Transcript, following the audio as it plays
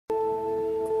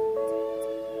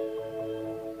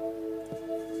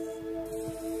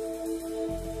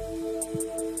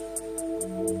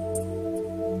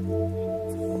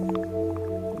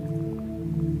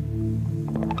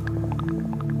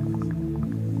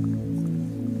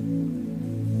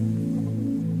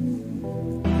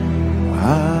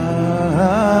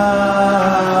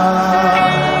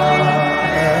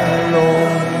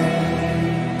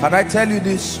Can I tell you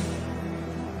this?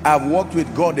 I've worked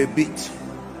with God a bit.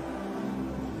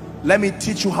 Let me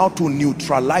teach you how to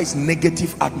neutralize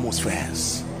negative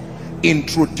atmospheres.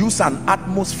 Introduce an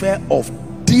atmosphere of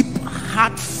deep,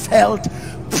 heartfelt,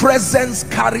 presence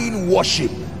carrying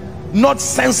worship. Not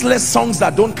senseless songs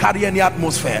that don't carry any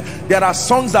atmosphere. There are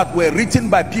songs that were written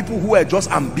by people who were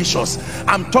just ambitious.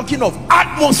 I'm talking of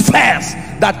atmospheres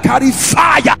that carry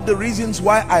fire. The reasons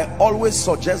why I always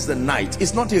suggest the night,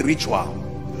 it's not a ritual,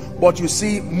 but you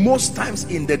see, most times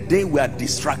in the day we are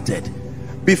distracted.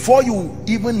 Before you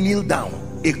even kneel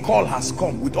down, a call has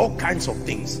come with all kinds of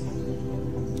things.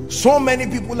 So many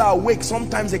people are awake,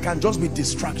 sometimes they can just be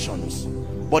distractions.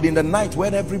 But in the night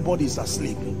when everybody is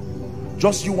asleep,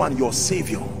 just you and your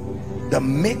Savior, the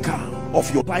maker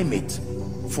of your climate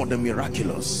for the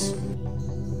miraculous.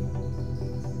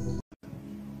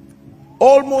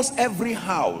 Almost every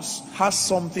house has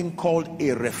something called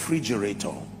a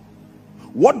refrigerator.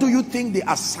 What do you think the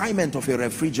assignment of a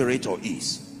refrigerator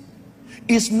is?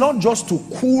 It's not just to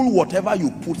cool whatever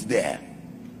you put there.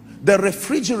 The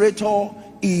refrigerator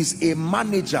is a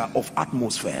manager of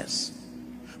atmospheres,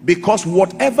 because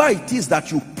whatever it is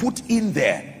that you put in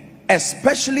there,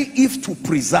 especially if to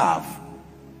preserve,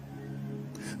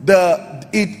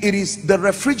 the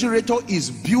refrigerator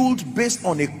is built based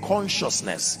on a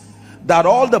consciousness that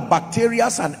all the bacteria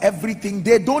and everything,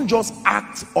 they don't just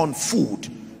act on food,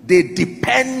 they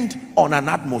depend on an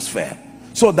atmosphere.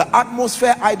 So the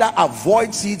atmosphere either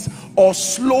avoids it or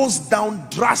slows down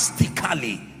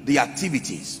drastically the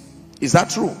activities. Is that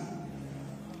true?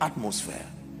 Atmosphere.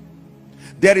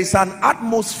 There is an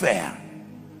atmosphere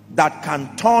that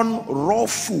can turn raw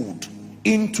food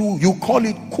into, you call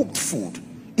it cooked food.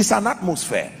 It's an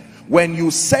atmosphere. When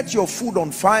you set your food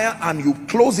on fire and you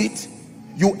close it,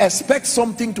 you expect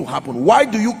something to happen. Why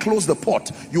do you close the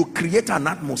pot? You create an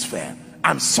atmosphere,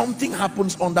 and something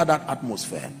happens under that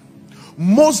atmosphere.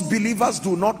 Most believers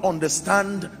do not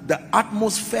understand the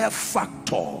atmosphere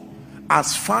factor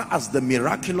as far as the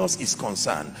miraculous is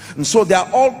concerned. And so there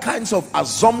are all kinds of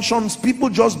assumptions. People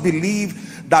just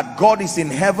believe that God is in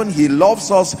heaven, he loves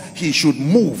us, he should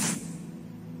move.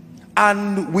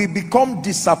 And we become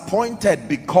disappointed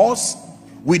because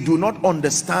we do not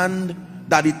understand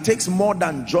that it takes more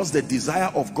than just the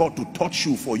desire of God to touch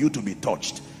you for you to be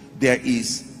touched. There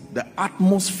is the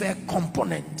atmosphere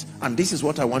component, and this is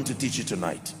what I want to teach you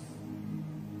tonight.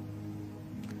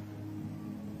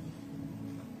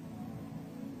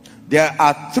 There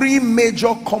are three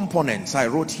major components I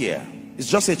wrote here. It's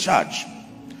just a charge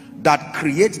that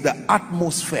creates the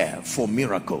atmosphere for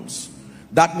miracles.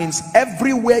 That means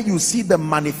everywhere you see the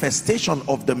manifestation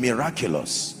of the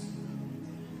miraculous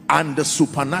and the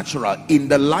supernatural in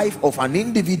the life of an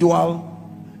individual,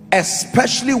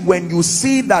 especially when you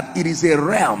see that it is a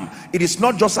realm, it is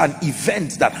not just an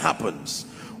event that happens.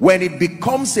 When it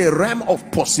becomes a realm of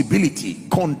possibility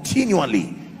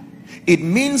continually, it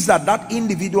means that that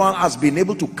individual has been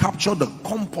able to capture the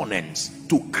components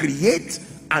to create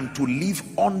and to live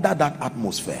under that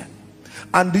atmosphere.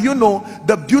 And do you know,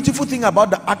 the beautiful thing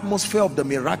about the atmosphere of the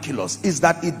miraculous is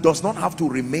that it does not have to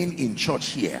remain in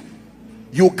church here.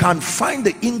 You can find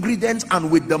the ingredients,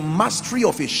 and with the mastery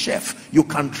of a chef, you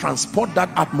can transport that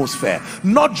atmosphere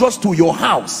not just to your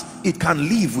house, it can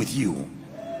live with you.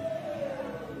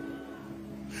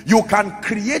 You can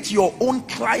create your own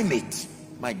climate.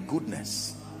 My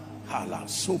goodness, so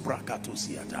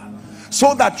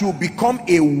that you become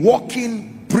a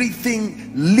walking,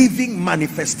 breathing, living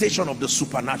manifestation of the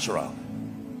supernatural.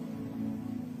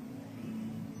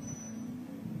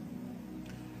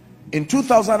 In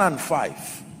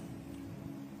 2005,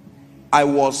 I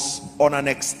was on an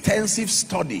extensive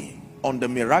study on the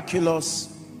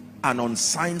miraculous and on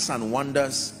signs and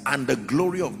wonders and the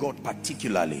glory of God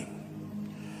particularly.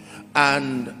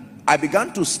 And I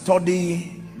began to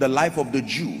study the life of the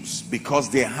Jews because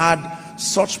they had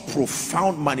such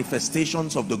profound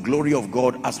manifestations of the glory of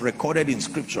God as recorded in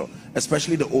scripture,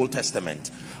 especially the Old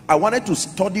Testament. I wanted to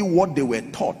study what they were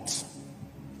taught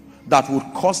that would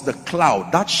cause the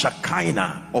cloud, that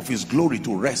Shekinah of his glory,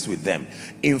 to rest with them.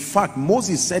 In fact,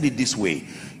 Moses said it this way.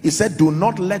 He said, do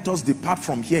not let us depart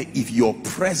from here if your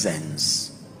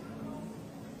presence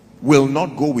will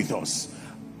not go with us.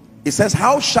 He says,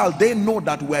 how shall they know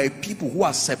that we are a people who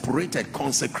are separated,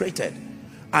 consecrated?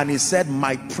 And he said,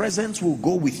 my presence will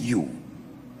go with you,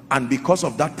 and because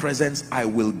of that presence I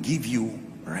will give you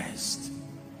rest.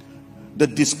 The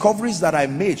discoveries that I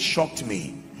made shocked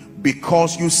me,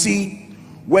 because you see,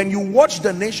 when you watch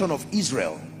the nation of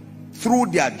Israel through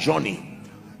their journey,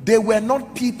 they were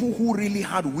not people who really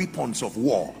had weapons of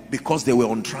war because they were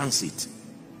on transit.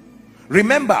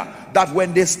 Remember that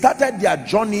when they started their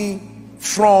journey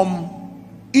from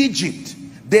Egypt,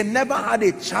 they never had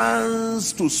a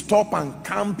chance to stop and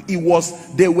camp. It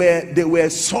was they were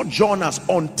sojourners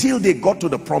until they got to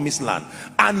the promised land,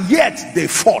 and yet they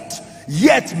fought,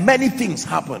 yet many things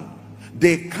happened.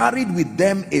 They carried with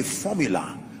them a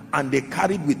formula, and they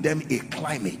carried with them a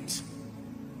climate.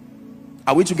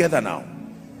 Are we together now?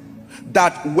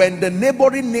 That when the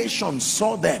neighboring nations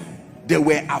saw them, they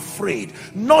were afraid,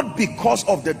 not because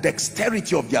of the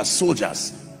dexterity of their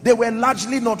soldiers. They were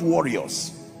largely not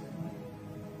warriors,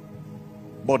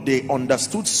 but they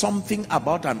understood something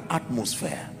about an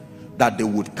atmosphere that they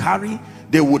would carry.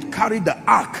 They would carry the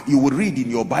ark. You will read in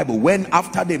your Bible, when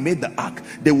after they made the ark,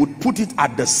 they would put it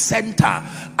at the center,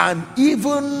 and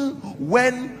even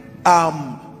when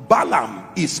Balaam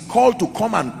is called to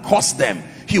come and curse them,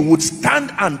 he would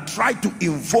stand and try to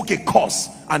invoke a curse,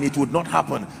 and it would not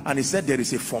happen. And he said there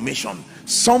is a formation.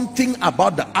 Something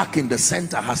about the ark in the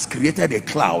center has created a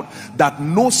cloud that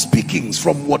no speakings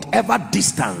from whatever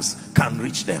distance can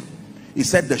reach them. He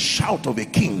said the shout of a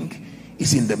king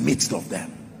is in the midst of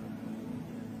them.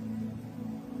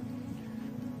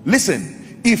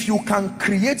 Listen, if you can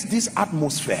create this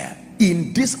atmosphere,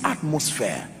 in this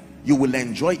atmosphere you will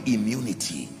enjoy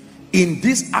immunity. In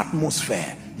this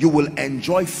atmosphere you will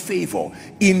enjoy favor.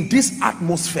 In this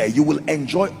atmosphere you will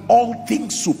enjoy all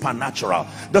things supernatural.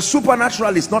 The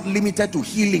supernatural is not limited to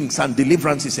healings and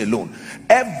deliverances alone.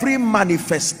 Every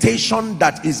manifestation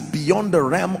that is beyond the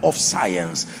realm of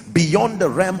science, beyond the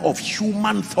realm of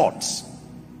human thoughts.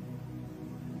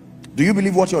 Do you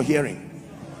believe what you're hearing?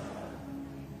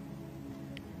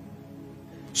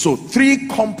 So 3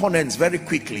 components very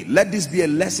quickly. Let this be a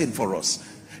lesson for us.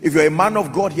 If you're a man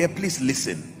of God here, please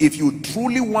listen. If you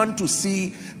truly want to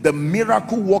see the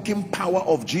miracle working power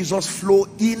of Jesus flow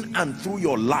in and through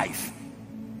your life,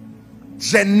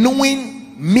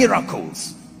 genuine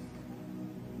miracles,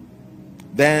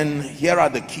 then here are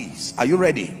the keys. Are you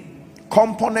ready?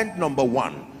 Component number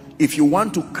 1, if you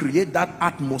want to create that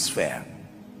atmosphere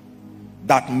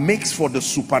that makes for the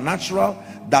supernatural,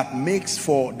 that makes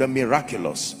for the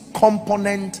miraculous,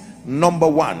 component number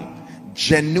 1,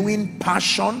 genuine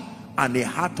passion and a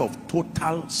heart of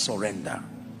total surrender.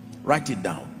 Write it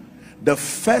down. The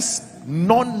first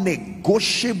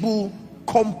non-negotiable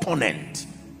component.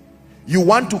 You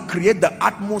want to create the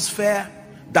atmosphere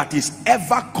that is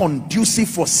ever conducive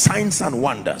for signs and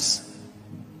wonders.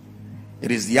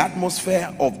 It is the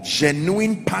atmosphere of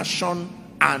genuine passion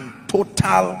and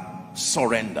total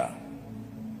surrender.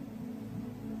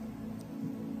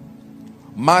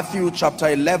 Matthew chapter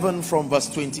 11 from verse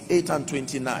 28 and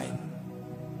 29.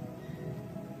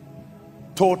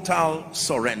 Total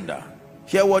surrender.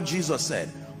 Hear what Jesus said.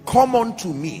 Come unto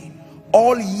me,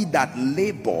 all ye that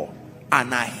labor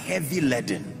and are heavy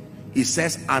laden. He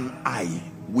says, and I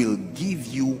will give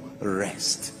you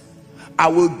rest. I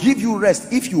will give you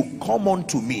rest if you come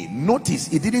unto me. Notice,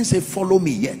 he didn't say follow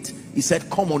me yet. He said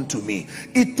come unto me.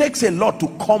 It takes a lot to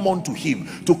come unto him.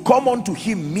 To come unto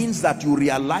him means that you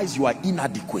realize you are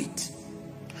inadequate.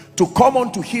 To come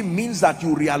unto him means that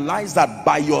you realize that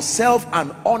by yourself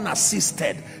and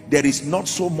unassisted, there is not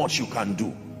so much you can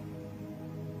do.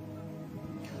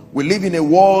 We live in a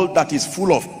world that is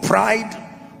full of pride.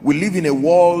 We live in a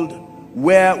world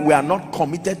where we are not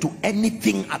committed to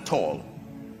anything at all.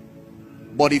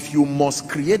 But if you must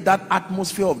create that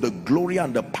atmosphere of the glory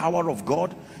and the power of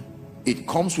God, it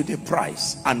comes with a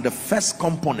price. And the first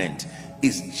component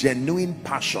is genuine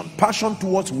passion. Passion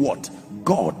towards what?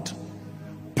 God.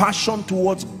 Passion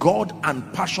towards God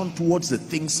and passion towards the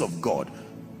things of God.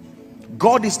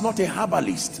 God is not a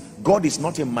herbalist. God is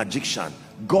not a magician.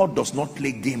 God does not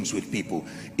play games with people.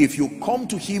 If you come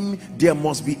to him, there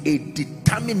must be a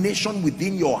determination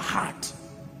within your heart.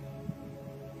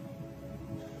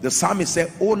 The psalmist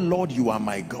said, oh Lord, you are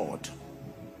my God.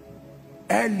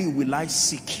 Early will I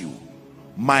seek you.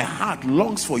 My heart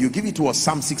longs for you. Give it to us,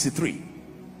 Psalm 63.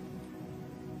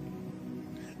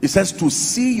 It says, to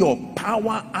see your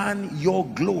power and your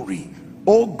glory.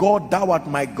 Oh God, thou art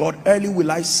my God. Early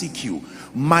will I seek you.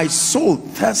 My soul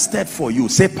thirsted for you.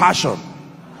 Say passion.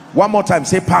 One more time,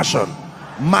 say passion.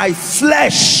 My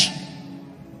flesh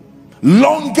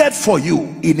longed for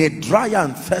you in a dry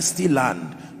and thirsty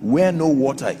land where no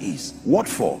water is. What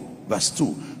for? Verse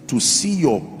 2. To see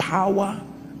your power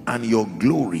and your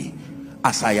glory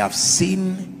as I have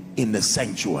seen in the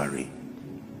sanctuary.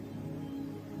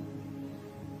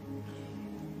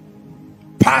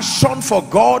 Passion for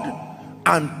God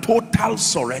and total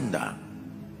surrender.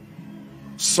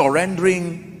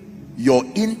 Surrendering your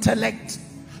intellect,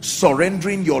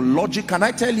 surrendering your logic. Can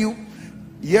I tell you,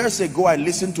 Years ago, I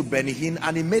listened to Benny Hinn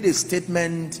and he made a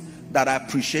statement that I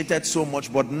appreciated so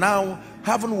much, but now,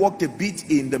 having worked a bit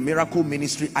in the miracle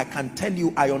ministry, I can tell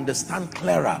you I understand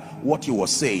clearer what he was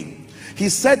saying. He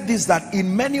said this, that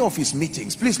in many of his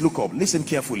meetings, please look up, listen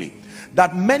carefully,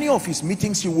 that many of his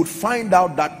meetings, you would find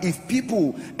out that if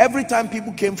people, every time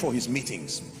people came for his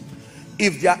meetings,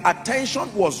 if their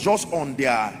attention was just on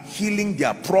their healing,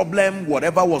 their problem,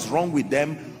 whatever was wrong with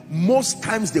them, most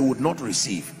times they would not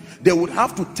receive. They would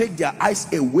have to take their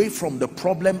eyes away from the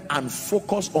problem and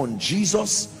focus on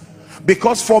Jesus.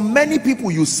 Because for many people,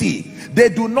 you see, they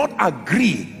do not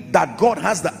agree that God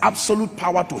has the absolute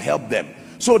power to help them.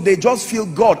 So they just feel,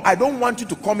 God, I don't want you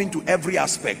to come into every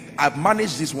aspect. I've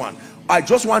managed this one. I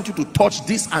just want you to touch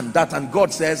this and that. And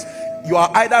God says, you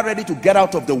are either ready to get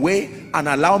out of the way and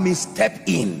allow me step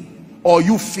in, or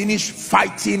you finish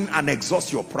fighting and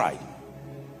exhaust your pride.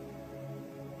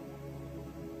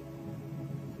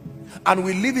 And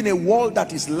we live in a world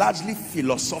that is largely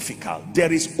philosophical.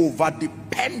 There is over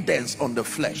dependence on the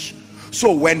flesh.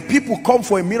 So when people come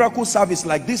for a miracle service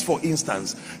like this, for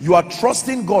instance, you are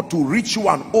trusting God to reach you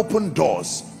and open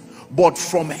doors, but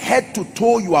from head to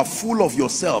toe you are full of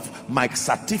yourself. My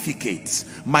certificates,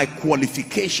 my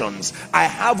qualifications, I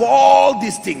have all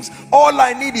these things, all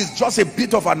I need is just a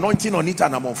bit of anointing on it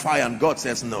and I'm on fire. And God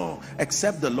says, no,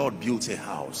 except the Lord builds a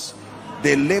house,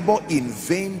 they labor in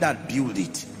vain that build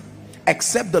it.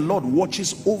 Except the Lord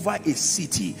watches over a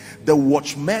city, the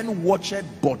watchman watcheth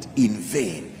but in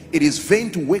vain. It is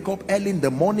vain to wake up early in the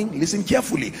morning, listen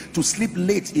carefully, to sleep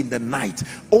late in the night,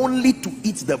 only to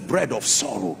eat the bread of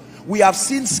sorrow. We have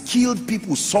seen skilled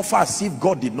people suffer as if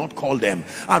God did not call them,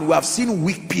 and we have seen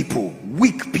weak people.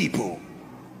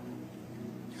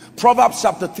 Proverbs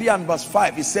chapter 3 and verse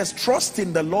 5, it says, trust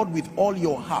in the Lord with all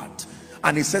your heart.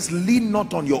 And it says, lean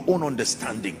not on your own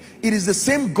understanding. It is the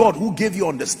same God who gave you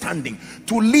understanding.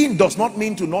 To lean does not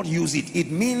mean to not use it.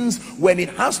 It means when it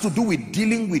has to do with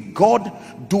dealing with God,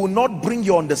 do not bring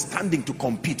your understanding to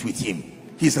compete with him.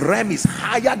 His realm is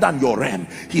higher than your realm.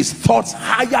 His thoughts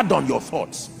higher than your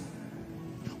thoughts.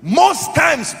 Most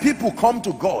times people come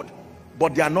to God,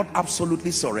 but they are not absolutely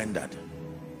surrendered.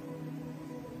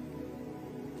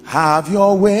 Have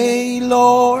your way,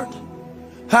 Lord.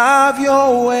 Have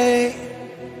your way.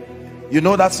 You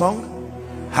know that song?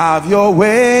 Have your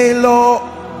way, Lord.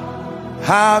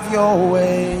 Have your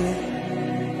way.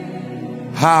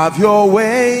 Have your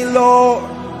way, Lord.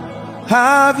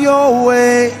 Have your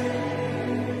way.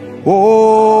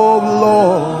 Oh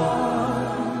Lord.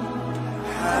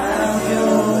 Have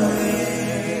your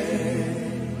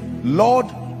way. Lord,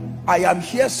 I am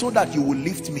here so that you will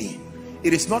lift me.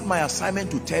 It is not my assignment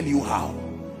to tell you how.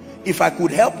 If I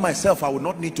could help myself, I would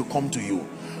not need to come to you.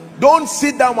 Don't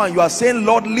sit down and you are saying,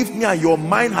 Lord, lift me, and your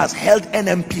mind has held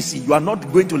NMPC. You are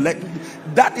not going to let.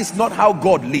 That is not how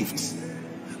God lifts.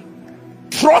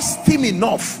 Trust him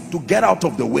enough to get out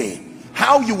of the way.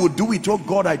 How you will do it, oh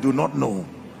God, I do not know.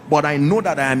 But I know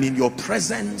that I am in your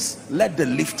presence. Let the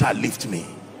lifter lift me.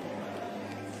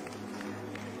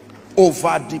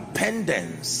 Over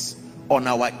dependence on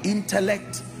our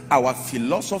intellect, our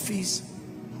philosophies,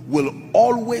 will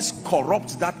always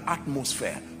corrupt that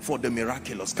atmosphere for the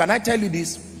miraculous. Can I tell you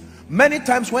this? Many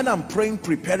times when I'm praying,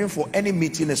 preparing for any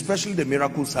meeting, especially the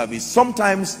miracle service,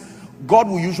 sometimes God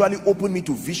will usually open me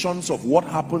to visions of what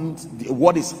happened,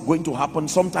 what is going to happen,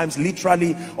 sometimes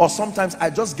literally, or sometimes I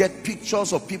just get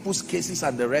pictures of people's cases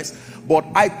and the rest. But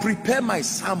I prepare my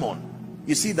sermon.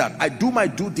 You see that? I do my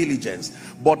due diligence,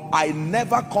 but I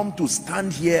never come to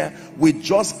stand here with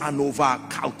just an over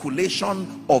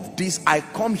calculation of this. I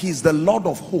come, he's the Lord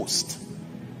of hosts.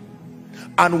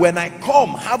 And when I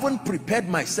come, having prepared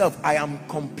myself, I am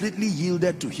completely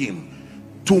yielded to him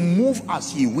to move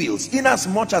as he wills, in as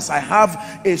much as I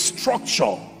have a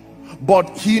structure.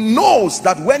 But he knows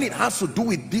that when it has to do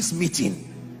with this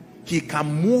meeting, he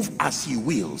can move as he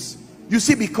wills. You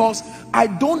see, because I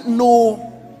don't know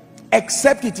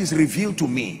except it is revealed to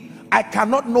me. I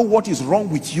cannot know what is wrong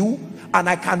with you, and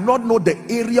I cannot know the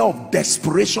area of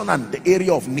desperation and the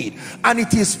area of need. And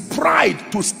it is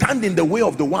pride to stand in the way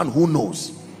of the one who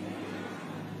knows.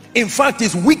 In fact,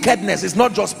 it's wickedness. It's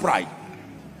not just pride.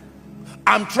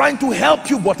 I'm trying to help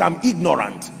you, but I'm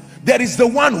ignorant. There is the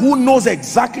one who knows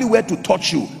exactly where to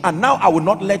touch you, and now I will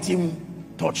not let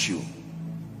him touch you.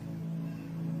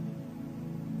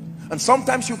 And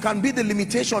sometimes you can be the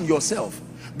limitation yourself,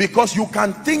 because you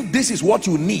can think this is what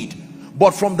you need,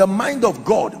 but from the mind of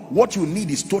God, what you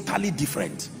need is totally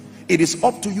different. It is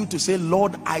up to you to say,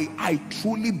 Lord, I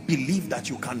truly believe that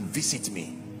you can visit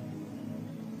me.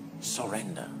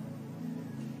 Surrender.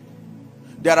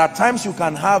 There are times you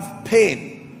can have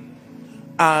pain,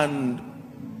 and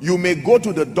You may go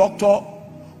to the doctor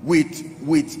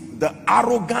with the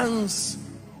arrogance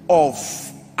of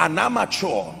an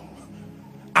amateur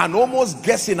and almost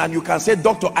guessing, and you can say,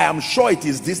 doctor, I am sure it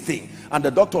is this thing, and the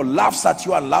doctor laughs at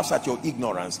you and laughs at your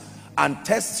ignorance and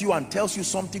tests you and tells you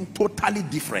something totally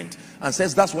different and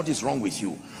says that's what is wrong with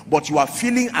you. But you are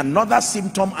feeling another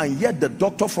symptom, and yet the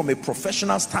doctor, from a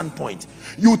professional standpoint,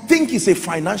 you think it's a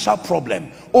financial problem.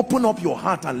 Open up your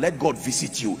heart and let God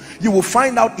visit you. You will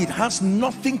find out it has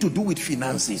nothing to do with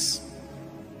finances.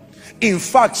 In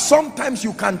fact, sometimes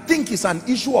you can think it's an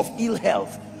issue of ill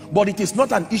health, but it is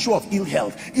not an issue of ill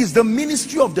health. It's the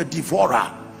ministry of the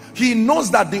devourer. He knows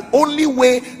that the only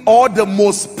way, or the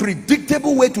most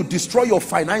predictable way, to destroy your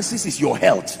finances is your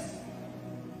health.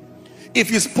 If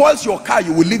he spoils your car,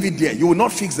 you will leave it there. You will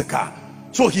not fix the car.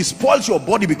 So he spoils your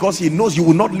body because he knows you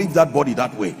will not leave that body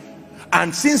that way.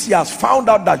 And since he has found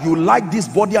out that you like this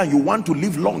body and you want to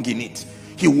live long in it,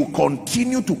 he will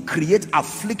continue to create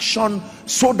affliction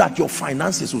so that your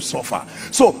finances will suffer.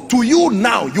 So to you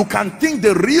now, you can think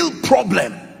the real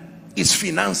problem is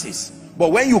finances.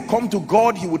 But when you come to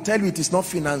God, he will tell you it is not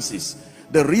finances.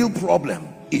 The real problem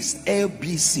is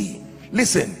ABC.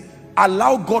 Listen,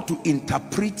 allow God to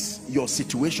interpret your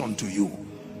situation to you.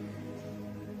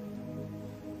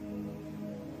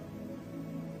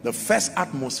 The first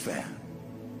atmosphere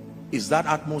is that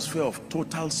atmosphere of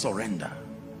total surrender.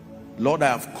 Lord, I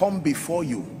have come before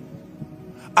you.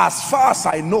 As far as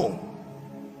I know,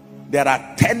 there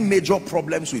are 10 major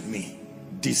problems with me: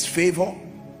 disfavor,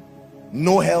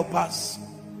 no helpers,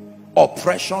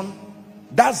 oppression.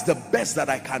 That's the best that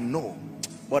I can know.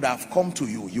 But I've come to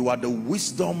you. You are the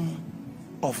wisdom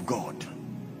of God.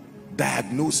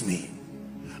 Diagnose me.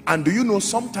 And do you know,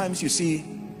 sometimes you see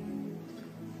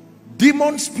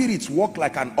demon spirits walk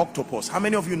like an octopus. How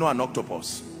many of you know an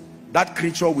octopus? That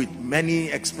creature with many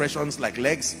expressions like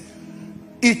legs.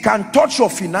 It can touch your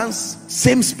finance,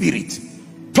 same spirit.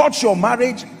 Touch your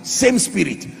marriage, same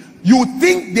spirit. You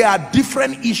think they are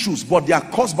different issues, but they are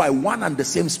caused by one and the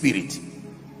same spirit.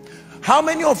 How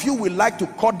many of you will like to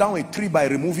cut down a tree by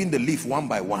removing the leaf one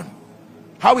by one?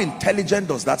 How intelligent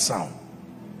does that sound?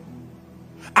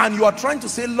 And you are trying to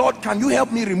say, Lord, can you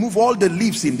help me remove all the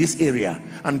leaves in this area?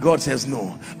 And God says,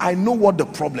 no, I know what the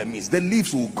problem is. The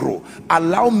leaves will grow.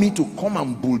 Allow me to come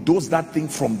and bulldoze that thing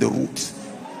from the root.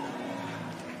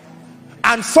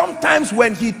 And sometimes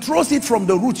when he throws it from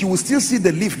the root, you will still see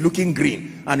the leaf looking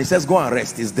green. And he says, go and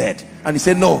rest, it's dead. And he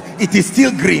said, no, it is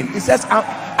still green. He says,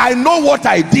 I know what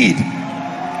I did.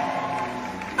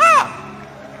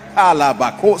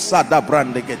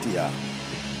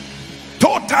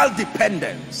 Total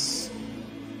dependence.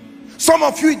 Some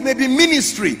of you, it may be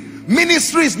ministry.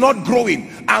 Ministry is not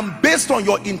growing, and based on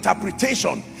your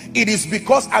interpretation, it is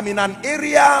because I'm in an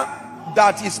area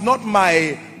that is not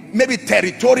my maybe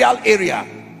territorial area.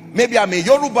 Maybe I'm a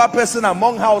Yoruba person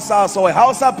among Hausas, or a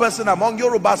Hausa person among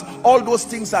Yorubas. All those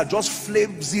things are just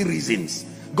flimsy reasons.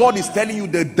 God is telling you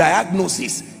the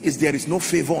diagnosis is there is no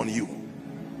favor on you.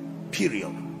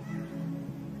 Period.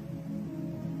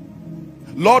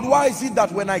 Lord, why is it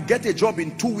that when I get a job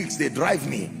in 2 weeks they drive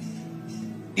me?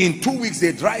 In 2 weeks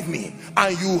they drive me.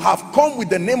 And you have come with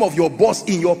the name of your boss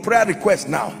in your prayer request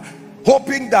now,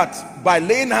 hoping that by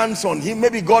laying hands on him,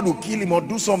 maybe God will kill him or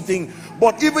do something.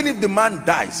 But even if the man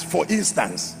dies, for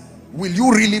instance, will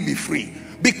you really be free?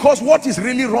 Because what is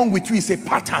really wrong with you is a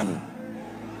pattern.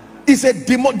 It's a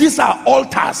demon. These are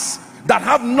altars that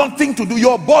have nothing to do.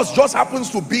 Your boss just happens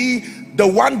to be the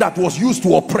one that was used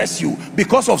to oppress you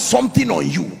because of something on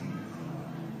you.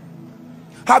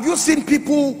 Have you seen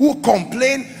people who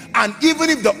complain, and even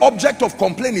if the object of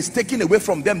complaint is taken away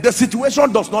from them, the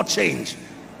situation does not change?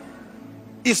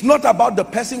 It's not about the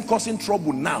person causing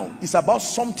trouble now. It's about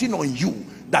something on you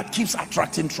that keeps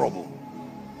attracting trouble.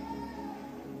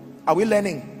 Are we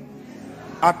learning?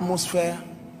 Atmosphere,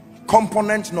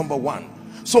 component number one.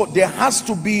 So there has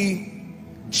to be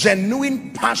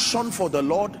genuine passion for the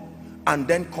Lord, and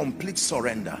then complete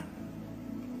surrender.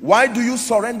 Why do you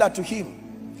surrender to him?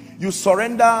 You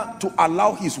surrender to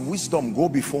allow his wisdom go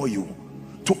before you,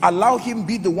 to allow him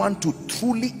be the one to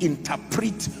truly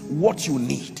interpret what you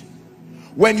need.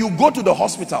 When you go to the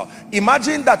hospital,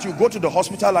 imagine that you go to the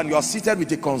hospital and you are seated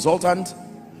with a consultant,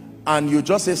 and you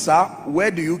just say, sir,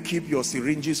 where do you keep your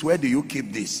syringes? Where do you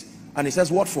keep this? And he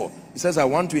says, what for? He says, I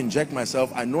want to inject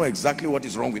myself. I know exactly what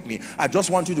is wrong with me. I just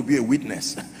want you to be a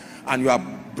witness. And you are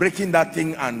breaking that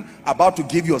thing and about to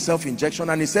give yourself injection.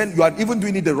 And he said, you are even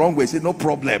doing it the wrong way. He said, no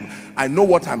problem. I know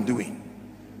what I'm doing.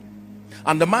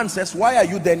 And the man says, why are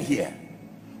you then here?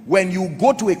 When you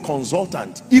go to a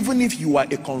consultant, even if you are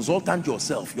a consultant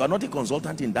yourself, you are not a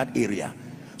consultant in that area.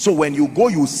 So when you go,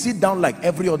 you sit down like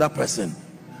every other person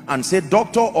and say,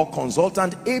 doctor or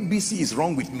consultant, ABC is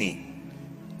wrong with me,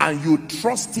 and you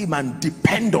trust him and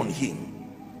depend on him.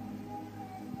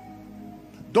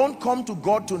 Don't come to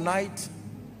God tonight.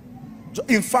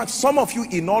 In fact, some of you,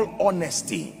 in all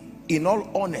honesty,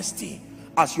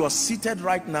 as you are seated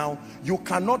right now, you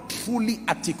cannot truly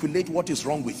articulate what is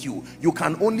wrong with you. You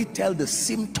can only tell the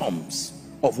symptoms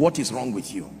of what is wrong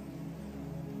with you.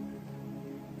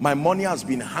 My money has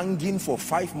been hanging for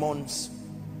 5 months.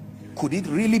 Could it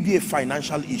really be a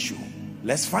financial issue?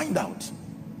 Let's find out.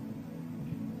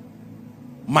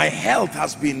 My health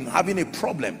has been having a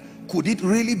problem. Could it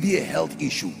really be a health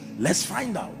issue? Let's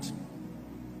find out.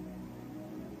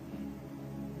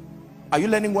 Are you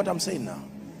learning what I'm saying now?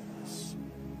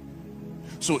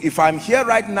 So if I'm here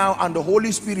right now and the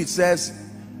Holy Spirit says,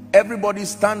 everybody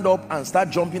stand up and start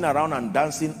jumping around and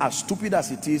dancing, as stupid as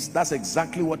it is, that's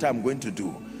exactly what I'm going to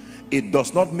do. It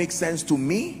does not make sense to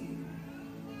me,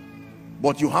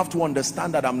 but you have to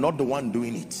understand that I'm not the one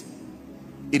doing it.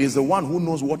 It is the one who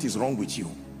knows what is wrong with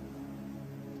you.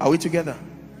 Are we together?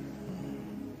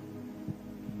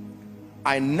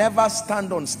 I never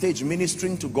stand on stage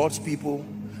ministering to God's people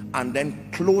and then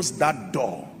close that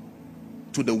door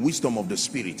to the wisdom of the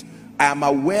Spirit. I am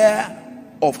aware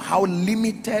of how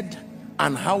limited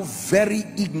and how very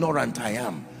ignorant I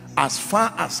am as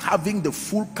far as having the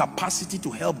full capacity to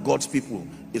help God's people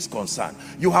is concerned.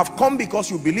 You have come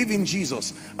because you believe in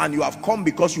Jesus, and you have come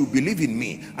because you believe in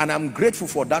me, and I'm grateful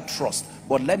for that trust.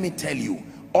 But let me tell you,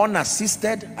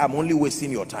 unassisted, I'm only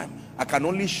wasting your time. I can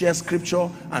only share scripture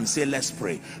and say, let's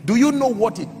pray. Do you know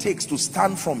what it takes to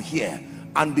stand from here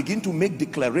and begin to make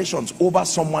declarations over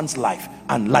someone's life,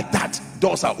 and like that,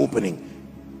 doors are opening?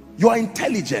 You are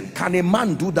intelligent. Can a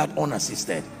man do that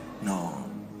unassisted? No.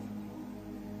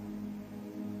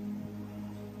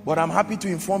 But I'm happy to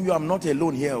inform you, I'm not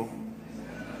alone here.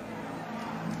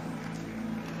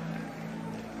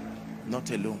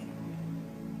 Not alone.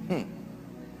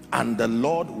 And the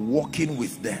Lord walking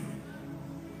with them,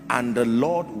 and the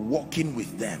Lord walking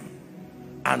with them,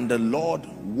 and the Lord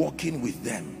walking with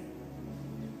them.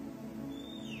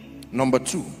 Number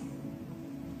 2,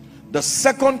 the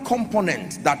second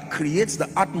component that creates the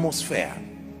atmosphere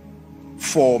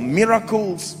for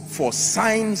miracles, for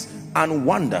signs and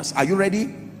wonders, are you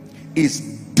ready? Is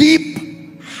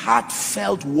deep,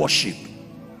 heartfelt worship.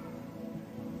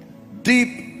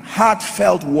 Deep,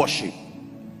 heartfelt worship.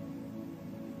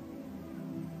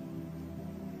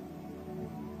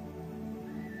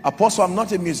 Apostle, I'm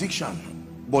not a musician,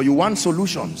 but you want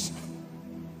solutions.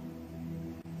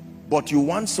 But you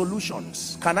want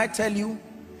solutions. Can I tell you,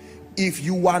 if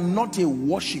you are not a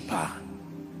worshiper,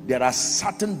 there are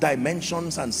certain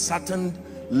dimensions and certain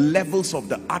levels of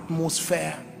the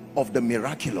atmosphere of the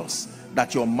miraculous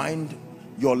that your mind,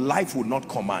 your life will not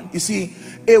command. You see,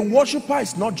 a worshiper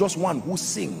is not just one who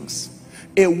sings.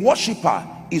 A worshiper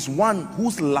is one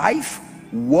whose life,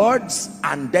 words,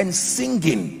 and then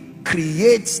singing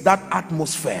creates that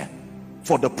atmosphere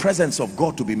for the presence of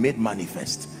God to be made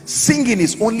manifest. Singing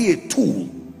is only a tool.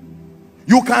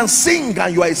 You can sing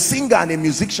and you are a singer and a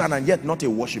musician and yet not a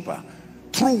worshiper.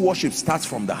 True worship starts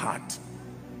from the heart.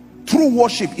 True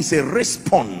worship is a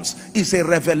response, is a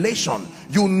revelation.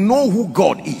 You know who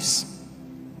God is.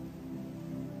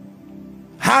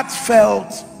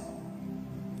 Heartfelt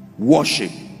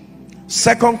worship.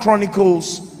 2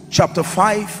 Chronicles chapter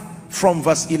 5 from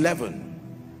verse 11.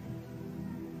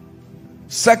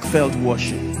 Heartfelt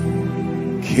worship.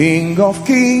 King of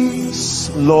kings,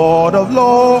 Lord of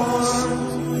lords,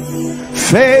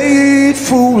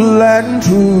 faithful and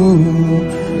true,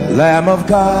 Lamb of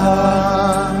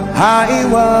God, I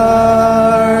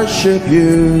worship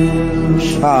you.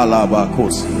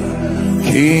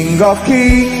 King of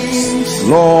kings,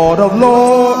 Lord of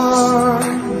lords,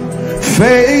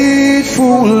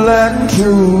 faithful and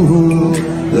true,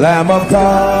 Lamb of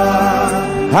God,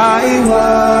 I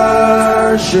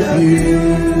worship you.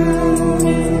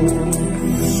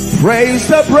 Praise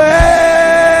the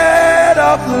bread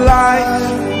of life,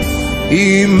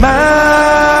 Emmanuel,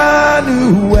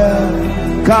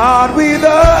 God with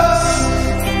us,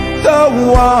 the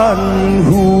one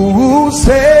who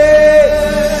saves.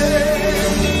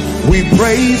 We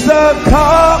praise the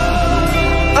cup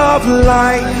of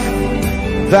life,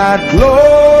 that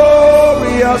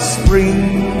glorious spring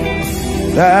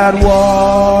that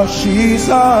washes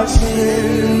our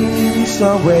sins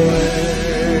away.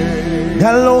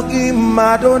 Elohim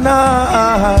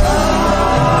Adonai,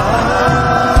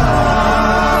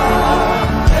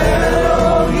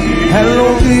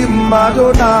 Elohim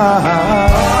Adonai,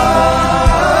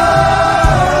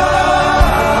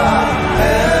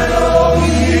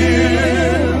 Elohim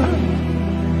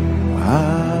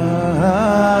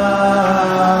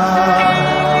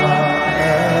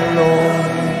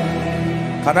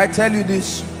tell you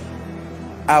this,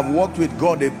 I've worked with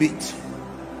God a bit.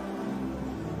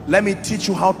 Let me teach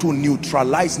you how to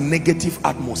neutralize negative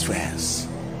atmospheres.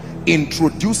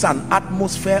 Introduce an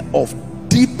atmosphere of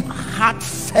deep,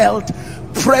 heartfelt,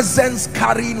 presence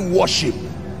carrying worship,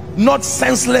 not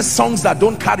senseless songs that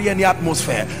don't carry any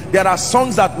atmosphere. There are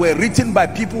songs that were written by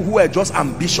people who were just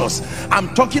ambitious.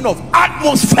 I'm talking of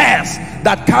atmospheres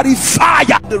that carry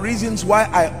fire. The reasons why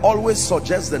I always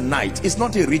suggest the night, it's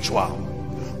not a ritual,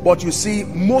 but you see,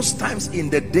 most times in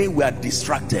the day we are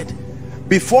distracted.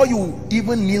 Before you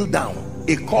even kneel down,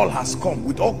 a call has come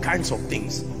with all kinds of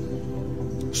things.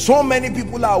 So many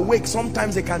people are awake,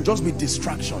 sometimes they can just be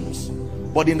distractions.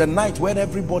 But in the night when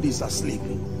everybody is asleep,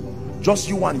 just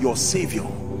you and your Savior,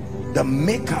 the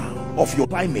maker of your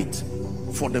climate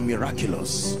for the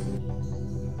miraculous.